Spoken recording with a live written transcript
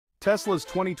Tesla's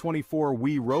 2024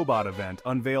 We Robot event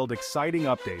unveiled exciting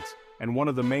updates, and one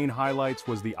of the main highlights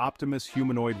was the Optimus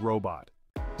humanoid robot.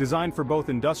 Designed for both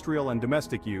industrial and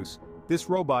domestic use, this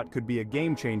robot could be a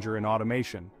game-changer in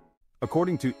automation.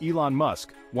 According to Elon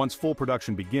Musk, once full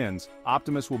production begins,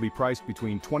 Optimus will be priced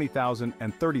between $20,000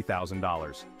 and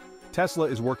 $30,000. Tesla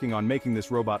is working on making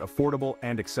this robot affordable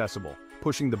and accessible,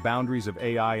 pushing the boundaries of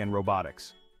AI and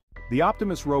robotics. The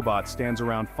Optimus robot stands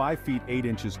around 5 feet 8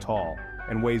 inches tall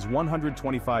and weighs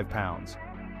 125 pounds.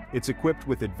 It's equipped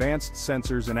with advanced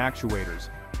sensors and actuators,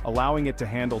 allowing it to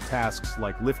handle tasks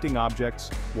like lifting objects,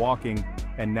 walking,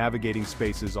 and navigating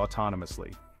spaces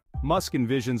autonomously. Musk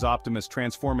envisions Optimus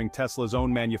transforming Tesla's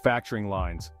own manufacturing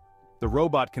lines. The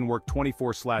robot can work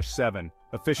 24/7,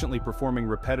 efficiently performing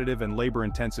repetitive and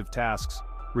labor-intensive tasks,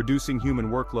 reducing human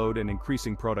workload and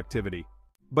increasing productivity.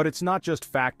 But it's not just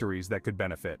factories that could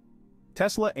benefit.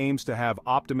 Tesla aims to have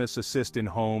Optimus assist in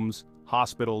homes,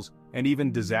 hospitals, and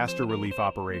even disaster relief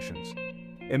operations.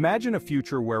 Imagine a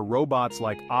future where robots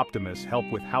like Optimus help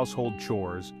with household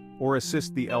chores or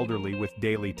assist the elderly with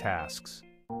daily tasks.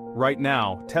 Right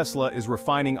now, Tesla is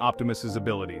refining Optimus's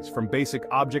abilities, from basic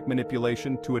object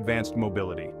manipulation to advanced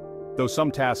mobility. Though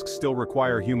some tasks still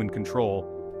require human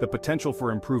control, the potential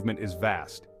for improvement is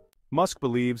vast. Musk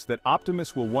believes that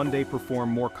Optimus will one day perform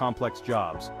more complex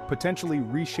jobs, potentially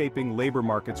reshaping labor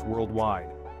markets worldwide.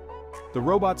 The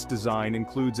robot's design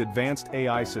includes advanced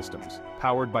AI systems,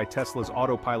 powered by Tesla's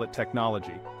autopilot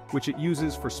technology, which it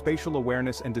uses for spatial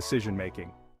awareness and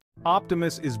decision-making.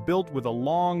 Optimus is built with a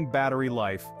long battery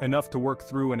life, enough to work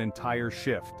through an entire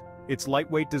shift. Its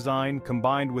lightweight design,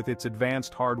 combined with its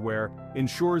advanced hardware,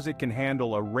 ensures it can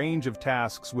handle a range of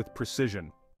tasks with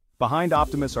precision. Behind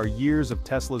Optimus are years of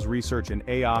Tesla's research in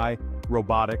AI,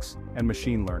 robotics, and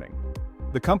machine learning.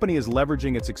 The company is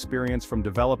leveraging its experience from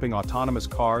developing autonomous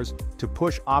cars to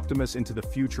push Optimus into the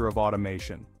future of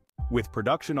automation. With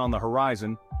production on the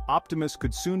horizon, Optimus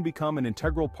could soon become an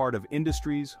integral part of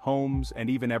industries, homes, and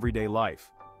even everyday life.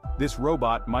 This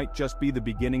robot might just be the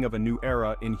beginning of a new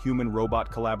era in human-robot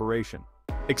collaboration.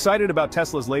 Excited about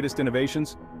Tesla's latest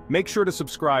innovations? Make sure to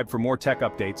subscribe for more tech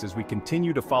updates as we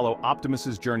continue to follow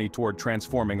Optimus's journey toward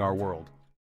transforming our world.